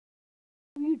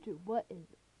YouTube, what is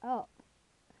up?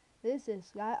 This is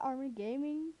Sky Army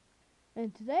Gaming,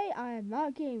 and today I am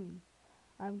not gaming.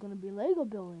 I'm going to be Lego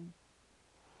building.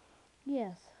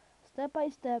 Yes, step by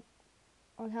step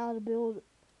on how to build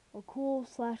a cool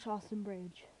 / awesome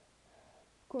bridge.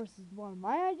 Of course, this is one of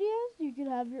my ideas. You could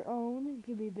have your own. It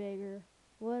could be bigger,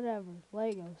 whatever.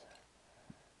 Legos.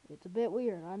 It's a bit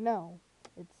weird, I know.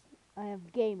 I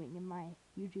have gaming in my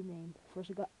YouTube name, for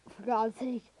God's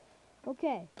sake.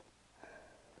 Okay.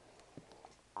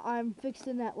 I'm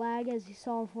fixing that lag as you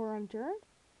saw before on turn.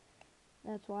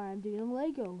 That's why I'm doing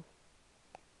Lego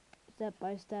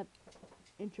step-by-step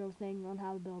intro thing on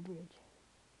how to build a bridge.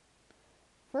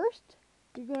 First,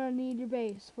 you're going to need your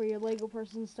base for your Lego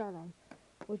person to start on,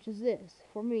 which is this.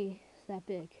 For me, it's that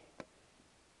big.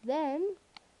 Then,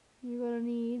 you're going to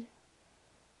need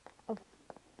a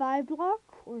 5 block,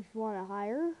 or if you want it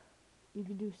higher, you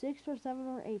can do 6 or 7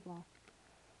 or 8 blocks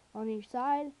on each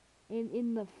side and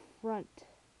in the front.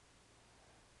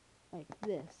 Like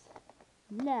this.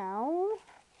 Now,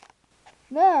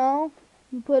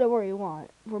 you put it where you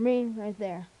want. For me, right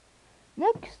there.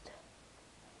 Next,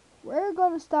 we're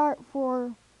going to start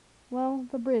for, well,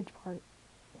 the bridge part.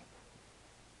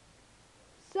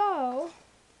 So,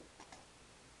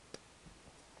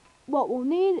 what we'll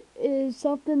need is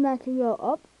something that can go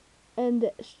up and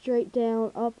straight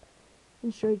down, up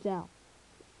and straight down.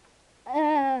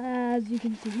 As you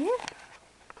can see here,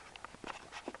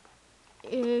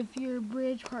 if your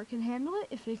bridge part can handle it,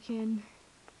 if it can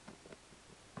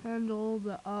handle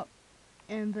the up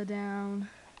and the down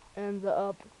and the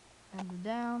up and the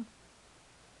down,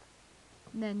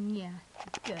 then yeah,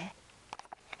 it's good.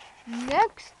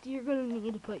 Next, you're going to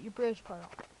need to put your bridge part on.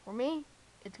 For me,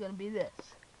 it's going to be this.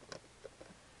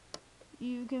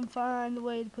 You can find a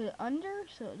way to put it under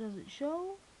so it doesn't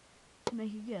show to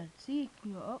make it good. See, it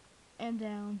can go up and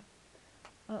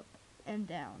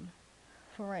down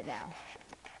for right now.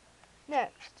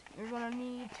 Next, you're going to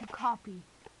need to copy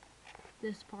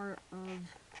this part of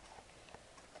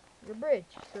the bridge,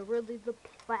 so really the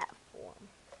platform.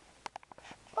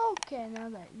 Okay, now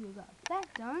that you got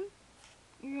that done,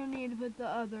 you're going to need to put the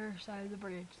other side of the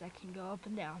bridge that can go up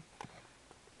and down.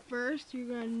 First, you're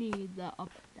going to need the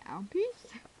up and down piece,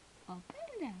 up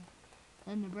and down,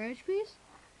 then the bridge piece,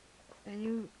 and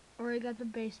you already got the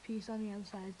base piece on the other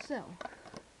side. So,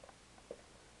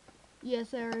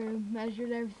 yes, I already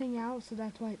measured everything out, so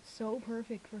that's why it's so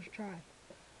perfect first try.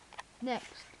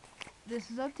 Next, this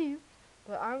is up to you,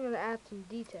 but I'm going to add some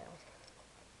details.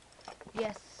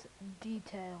 Yes,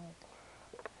 detail.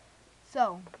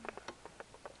 So,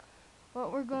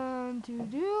 what we're going to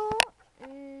do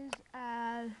is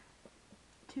add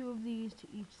 2 of these to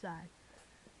each side.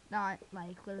 Not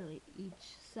like literally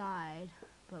each side,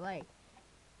 but like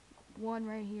one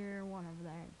right here, one over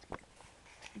there. It's good.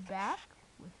 Be back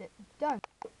with it done.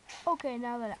 Okay,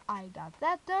 now that I got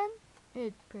that done,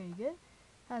 it's pretty good.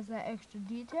 Has that extra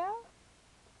detail,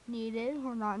 needed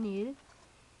or not needed.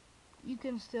 You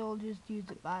can still just use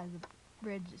it by the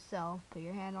bridge itself. Put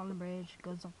your hand on the bridge, it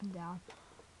goes up and down.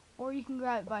 Or you can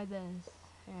grab it by this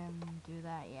and do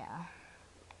that, yeah.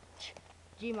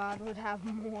 Gmod would have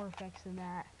more effects than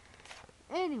that.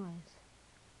 Anyways,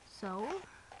 so,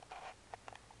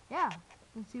 yeah.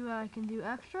 Let's see what I can do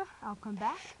extra. I'll come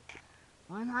back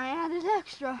when I added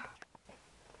extra.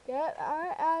 Yeah,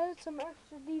 I added some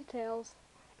extra details.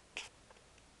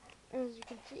 As you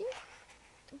can see,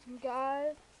 we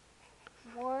got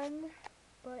one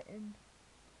button,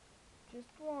 just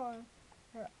one,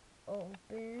 that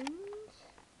opens.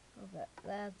 Oh, that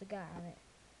has the guy on it.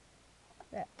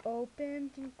 That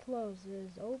opens and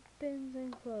closes,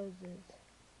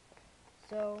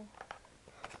 So,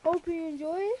 hope you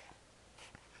enjoyed.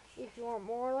 If you want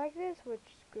more like this, which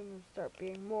is going to start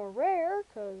being more rare,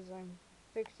 because I'm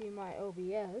fixing my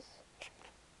OBS,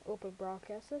 Open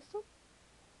Broadcast System.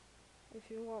 If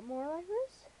you want more like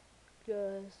this,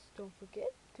 just don't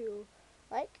forget to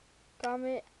like,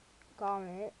 comment,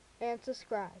 and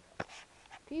subscribe.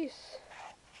 Peace.